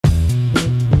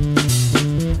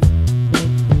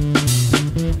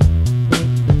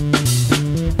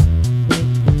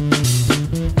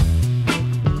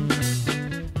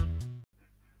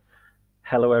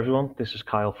Hello everyone, this is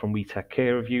Kyle from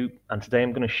WeTechCareOfYou, and today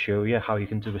I'm going to show you how you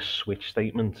can do a switch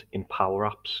statement in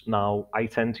PowerApps. Now, I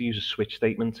tend to use a switch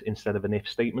statement instead of an if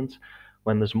statement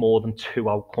when there's more than two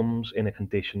outcomes in a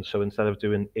condition. So instead of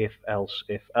doing if, else,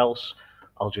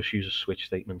 I'll just use a switch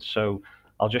statement. So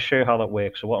I'll just show you how that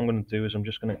works. So what I'm going to do is I'm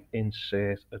just going to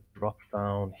insert a drop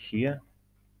down here.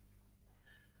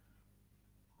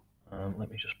 Let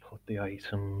me just put the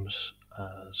items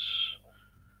as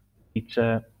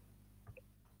pizza,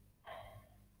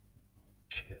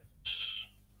 chips,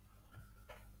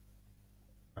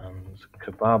 and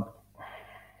kebab.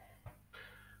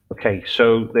 Okay,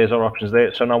 so there's our options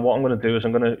there. So now what I'm going to do is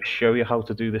I'm going to show you how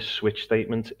to do this switch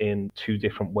statement in two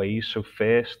different ways. So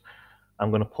first, I'm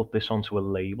going to put this onto a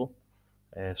label.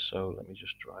 So let me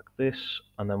just drag this,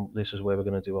 and then this is where we're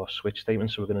going to do our switch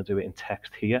statement. So we're going to do it in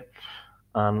text here.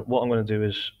 And what I'm going to do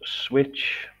is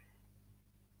switch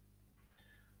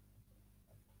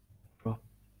drop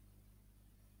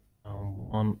down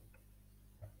one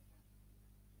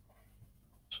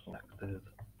selected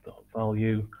dot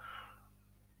value.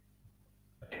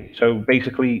 Okay, so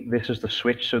basically this is the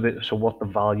switch. So what the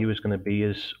value is going to be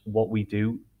is what we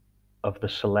do of the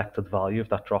selected value of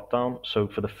that drop down. So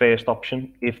for the first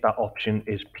option, if that option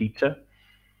is pizza,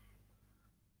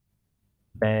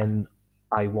 then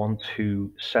I want to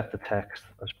set the text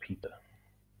as pizza.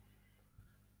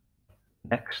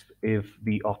 Next, if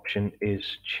the option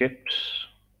is chips,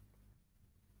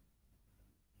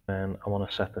 then I want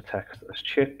to set the text as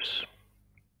chips.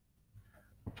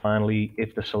 Finally,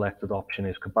 if the selected option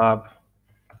is kebab,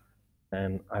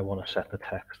 then I want to set the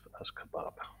text as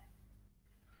kebab.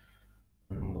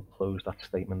 And we'll close that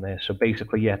statement there. So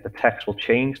basically, yeah, the text will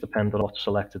change depending on what's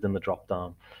selected in the drop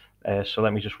down. So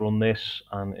let me just run this,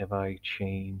 and if I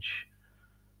change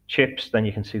chips, then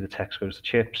you can see the text goes to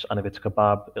chips, and if it's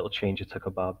kebab, it'll change it to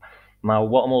kebab. Now,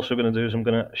 what I'm also going to do is I'm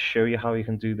going to show you how you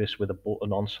can do this with a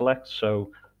button on select.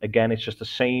 So again, it's just the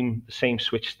same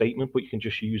switch statement, but you can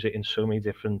just use it in so many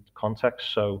different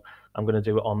contexts. So I'm going to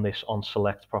do it on this on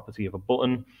select property of a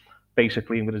button.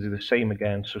 Basically, I'm going to do the same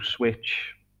again. So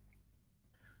switch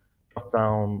drop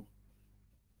down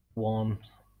one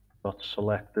dot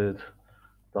selected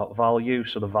dot value,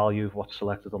 so the value of what's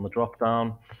selected on the drop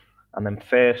down. And then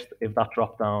first, if that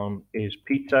drop down is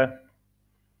pizza,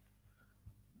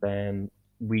 then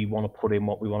we want to put in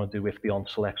what we want to do with the on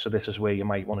select. So this is where you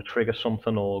might want to trigger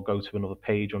something or go to another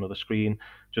page or another screen.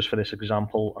 Just for this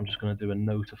example, I'm just going to do a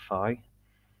notify.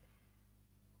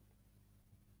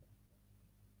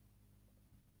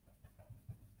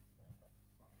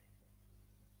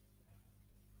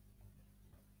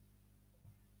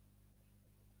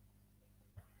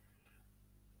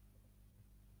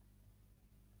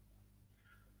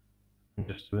 And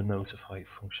just do a notify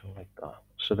function like that.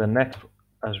 So then next,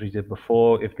 as we did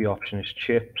before, if the option is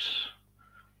chips,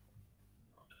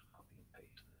 I'll just copy and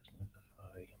paste this,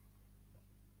 notify.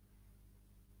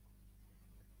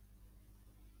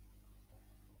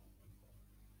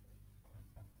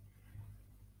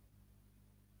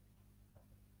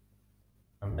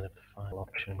 And then if the final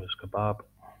option was kebab,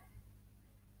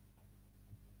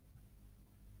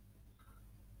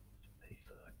 paste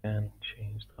that again,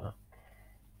 change that.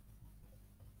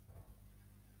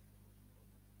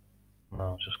 And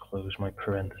I'll just close my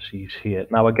parentheses here.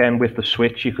 Now again, with the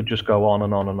switch, you could just go on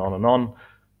and on and on and on.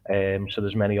 So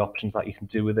there's many options that you can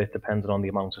do with it, depending on the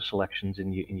amount of selections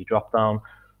in your drop down.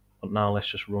 But now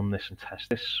let's just run this and test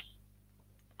this.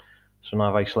 So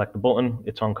now if I select the button,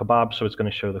 it's on kebab, so it's going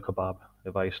to show the kebab.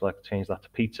 If I change that to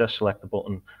pizza, select the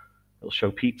button, it'll show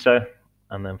pizza.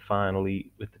 And then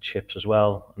finally with the chips as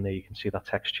well. And there you can see that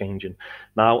text changing.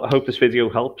 Now, I hope this video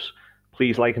helps.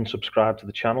 Please like and subscribe to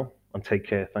the channel, and take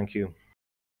care. Thank you.